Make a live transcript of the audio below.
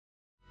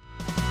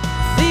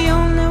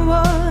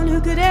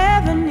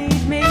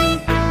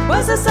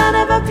was the son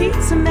of a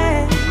pizza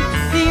man.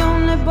 The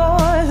only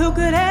boy who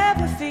could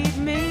ever feed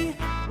me.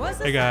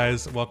 Hey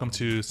guys, welcome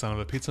to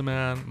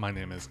SonofaPizzaMan. My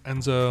name is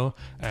Enzo,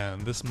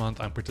 and this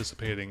month I'm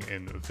participating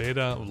in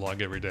VEDA,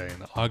 Vlog Every Day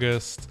in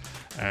August,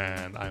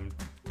 and I'm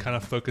kind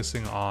of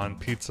focusing on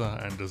pizza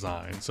and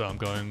design. So I'm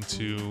going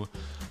to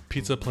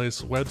pizza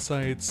place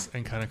websites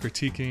and kind of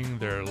critiquing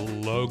their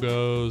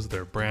logos,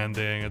 their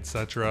branding,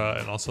 etc.,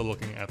 and also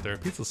looking at their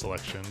pizza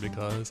selection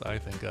because I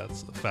think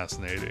that's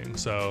fascinating.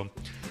 So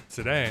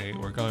today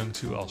we're going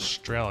to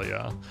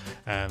Australia,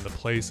 and the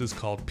place is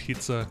called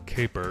Pizza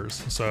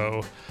Capers.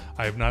 So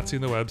I have not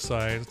seen the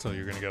website, so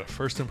you're going to get a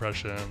first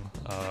impression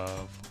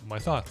of my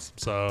thoughts.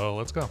 So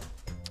let's go.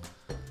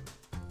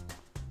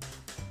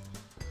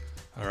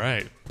 All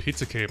right,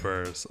 Pizza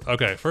Capers.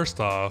 Okay,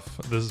 first off,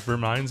 this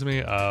reminds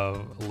me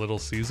of Little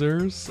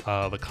Caesars,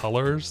 the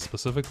colors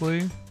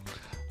specifically.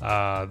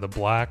 The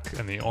black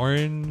and the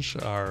orange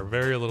are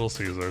very Little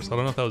Caesars. I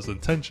don't know if that was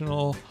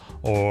intentional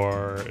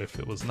or if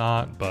it was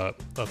not, but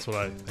that's what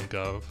I think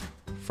of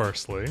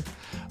firstly.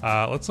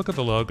 Let's look at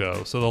the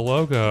logo. So the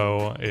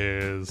logo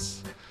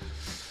is...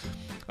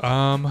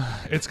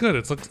 it's good.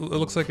 It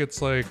looks like it's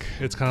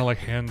kind of like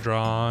hand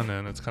drawn,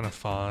 and it's kind of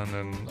fun,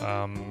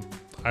 and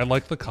I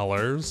like the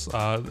colors.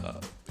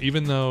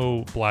 Even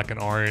though black and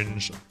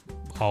orange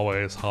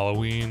always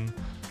Halloween,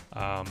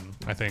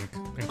 I think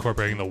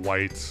incorporating the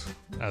white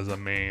as a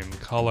main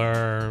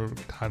color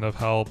kind of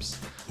helps.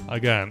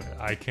 Again,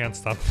 I can't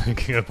stop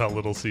thinking about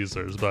Little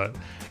Caesars, but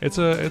it's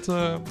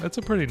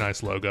a pretty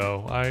nice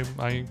logo.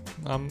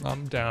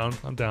 I'm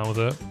down with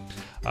it.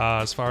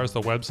 As far as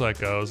the website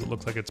goes, it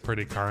looks like it's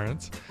pretty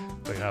current.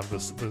 They have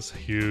this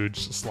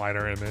huge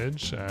slider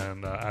image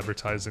and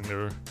advertising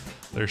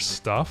their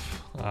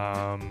stuff.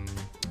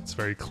 It's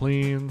very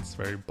clean. It's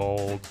very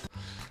bold.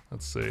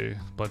 Let's see, a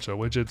bunch of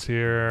widgets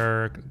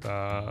here,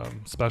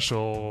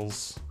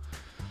 specials,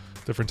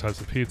 different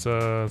types of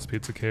pizzas,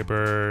 pizza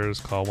capers,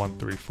 call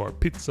 134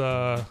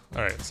 pizza.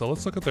 All right, so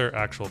let's look at their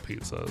actual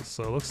pizzas.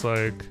 So it looks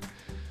like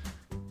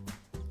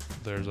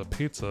there's a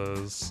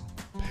pizzas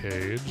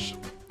page.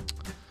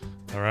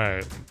 All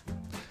right,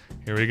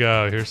 here we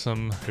go. Here's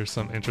some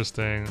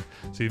interesting.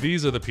 See,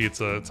 these are the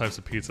types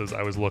of pizzas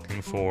I was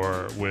looking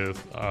for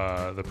with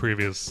the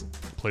previous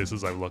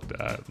places I looked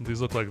at.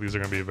 These look like these are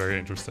going to be very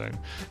interesting.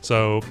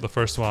 So the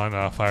first one,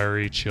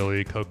 fiery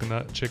chili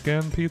coconut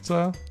chicken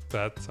pizza.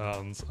 That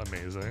sounds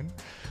amazing.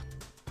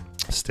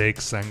 Steak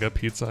senga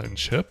pizza and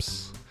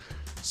chips.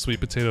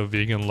 Sweet potato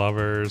vegan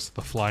lovers.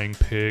 The flying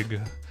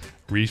pig,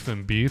 reef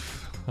and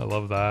beef. I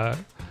love that.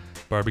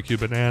 Barbecue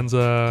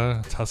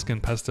bonanza,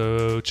 Tuscan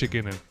pesto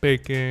chicken and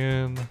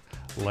bacon,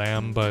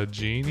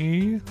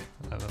 Lamborghini.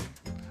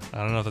 I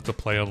don't know if that's a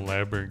play on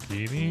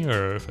Lamborghini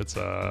or if it's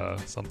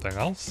something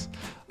else.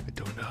 I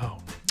don't know.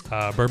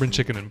 Bourbon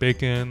chicken and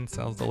bacon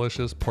sounds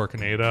delicious.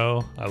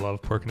 Porknado, I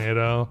love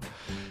porknado.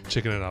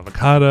 Chicken and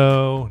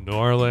avocado, New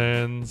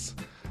Orleans.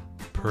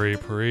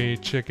 Peri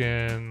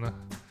chicken.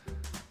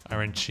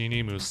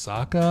 Arancini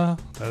moussaka.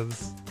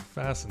 That's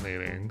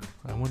fascinating.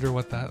 I wonder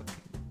what that.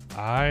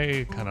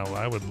 I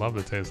would love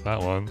to taste that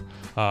one.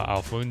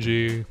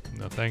 Alfungi,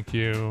 no thank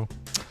you.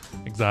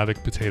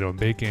 Exotic potato and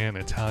bacon,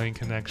 Italian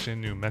connection,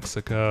 New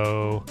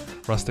Mexico.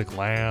 Rustic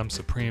lamb,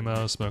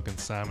 Supremo, smoking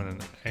salmon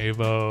and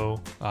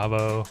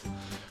avo.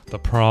 The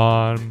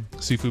prawn,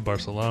 seafood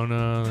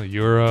Barcelona,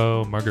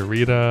 Euro,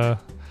 margarita.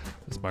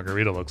 This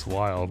margarita looks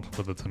wild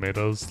with the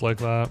tomatoes like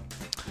that.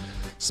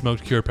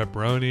 Smoked cured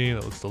pepperoni,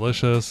 that looks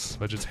delicious.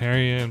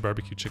 Vegetarian,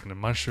 barbecue chicken and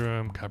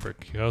mushroom,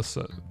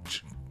 capriciosa.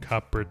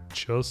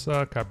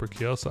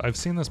 I've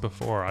seen this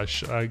before. I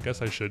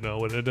guess I should know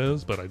what it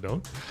is, but I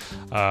don't.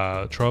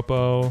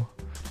 Tropo,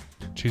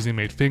 cheesy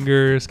made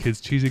fingers,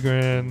 kids cheesy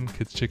grin,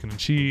 kids chicken and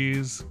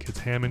cheese, kids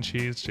ham and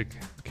cheese,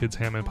 kids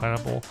ham and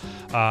pineapple.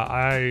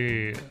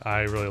 I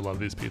really love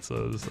these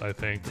pizzas. I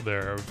think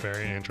they're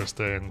very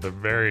interesting. They're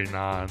very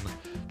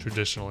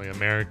non-traditionally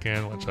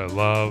American, which I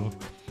love.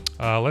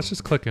 Let's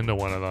just click into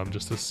one of them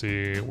just to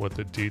see what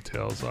the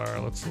details are.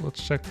 Let's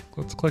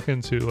click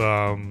into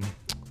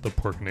the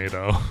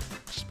porknado,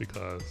 just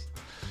because.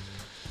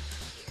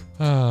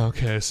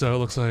 Okay, so it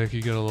looks like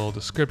you get a little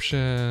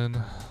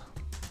description.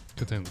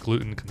 Contains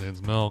gluten,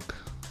 contains milk.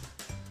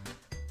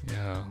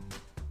 Yeah,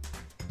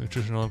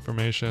 nutritional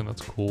information.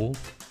 That's cool.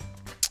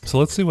 So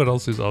let's see what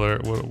else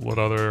what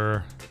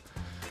other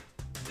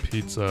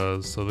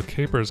pizzas. So the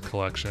Capers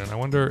collection. I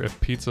wonder if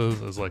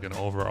pizzas is like an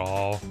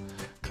overall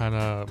kind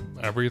of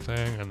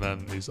everything, and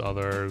then these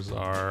others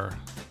are.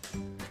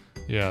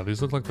 Yeah,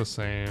 these look like the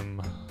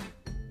same.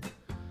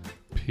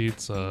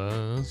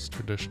 Pizzas,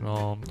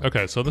 traditional.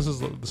 Okay, so this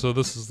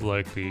is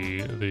like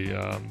the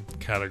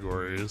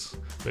categories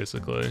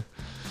basically.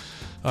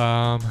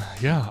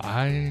 Yeah,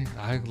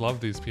 I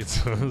love these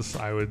pizzas.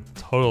 I would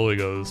totally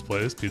go to this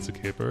place, Pizza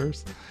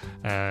Capers,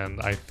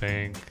 and I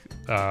think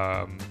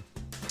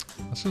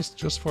let's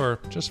just for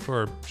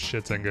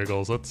shits and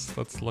giggles,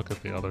 let's look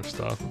at the other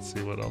stuff and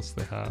see what else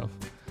they have.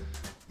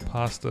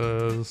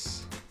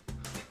 Pastas,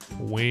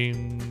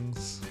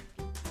 wings.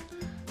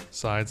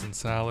 sides and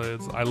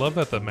salads. I love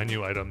that the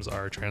menu items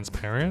are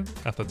transparent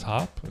at the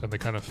top and they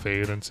kind of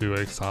fade into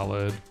a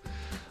solid.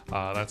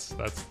 That's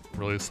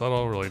really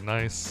subtle, really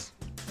nice.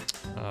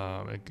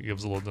 It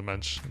gives a little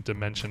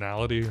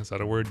dimensionality. Is that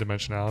a word?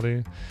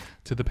 Dimensionality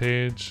to the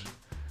page.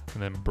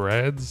 And then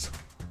breads.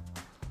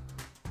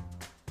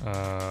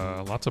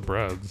 Lots of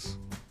breads.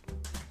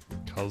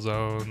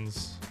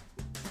 Calzones.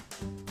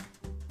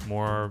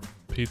 More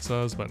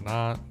pizzas, but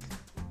not.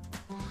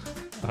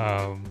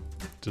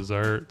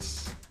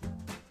 Desserts.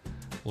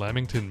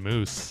 Lamington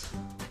mousse.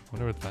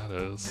 Wonder what that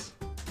is.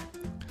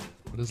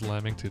 What is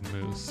Lamington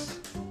mousse?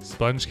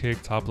 Sponge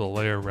cake, top of the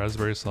layer,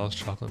 raspberry sauce,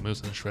 chocolate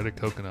mousse, and shredded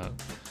coconut.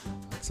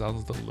 That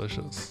sounds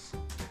delicious.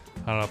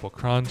 Pineapple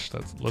crunch.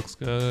 That looks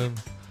good.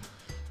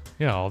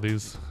 Yeah, all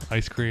these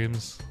ice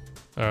creams.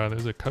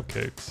 These are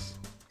cupcakes.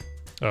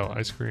 Oh,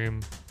 ice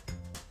cream.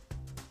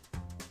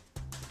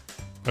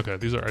 Okay,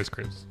 these are ice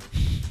creams.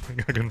 I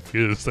got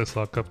confused. I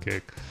saw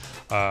cupcake.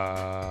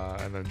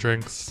 And then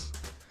drinks.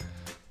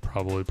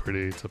 Probably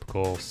pretty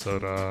typical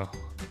soda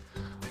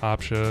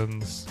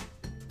options.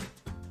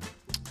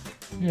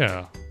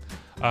 Yeah.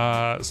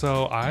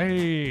 So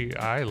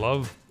I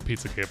love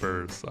Pizza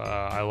Capers.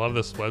 I love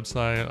this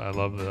website. I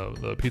love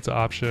the pizza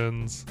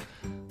options.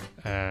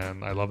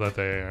 And I love that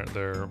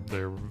they're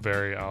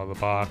very out of the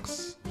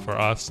box for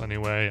us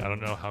anyway. I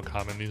don't know how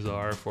common these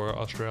are for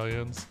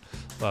Australians,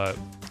 but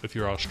if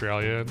you're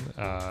Australian,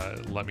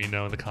 let me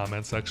know in the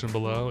comment section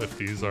below if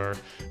these are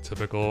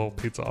typical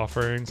pizza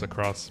offerings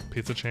across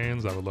pizza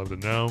chains. I would love to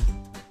know.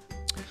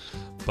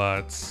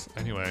 But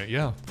anyway,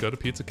 yeah, go to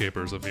Pizza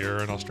Capers if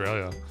you're in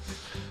Australia.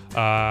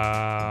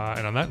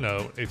 And on that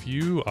note, if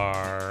you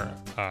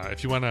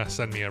want to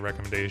send me a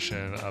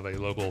recommendation of a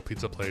local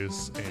pizza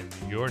place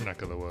in your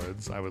neck of the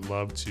woods, I would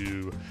love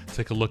to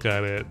take a look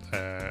at it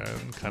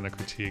and kind of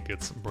critique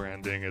its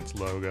branding, its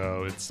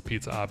logo, its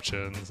pizza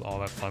options, all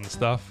that fun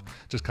stuff.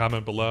 Just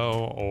comment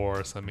below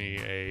or send me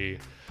a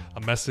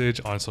message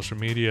on social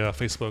media,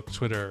 Facebook,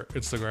 Twitter,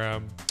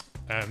 Instagram.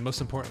 And most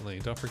importantly,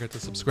 don't forget to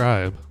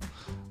subscribe.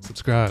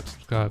 Subscribe,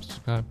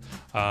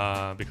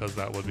 because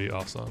that would be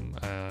awesome,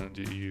 and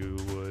you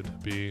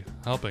would be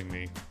helping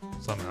me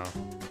somehow.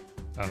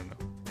 I don't know.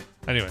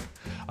 Anyway,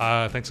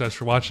 thanks guys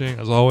for watching,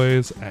 as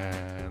always,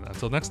 and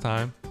until next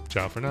time,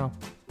 ciao for now.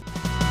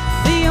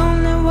 The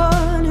only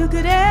one who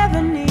could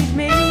ever need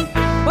me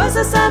was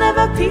the son of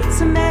a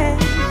pizza man.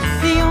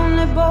 The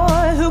only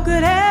boy who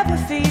could ever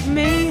feed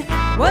me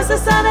was the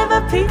son of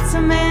a pizza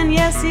man.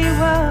 Yes, he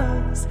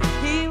was.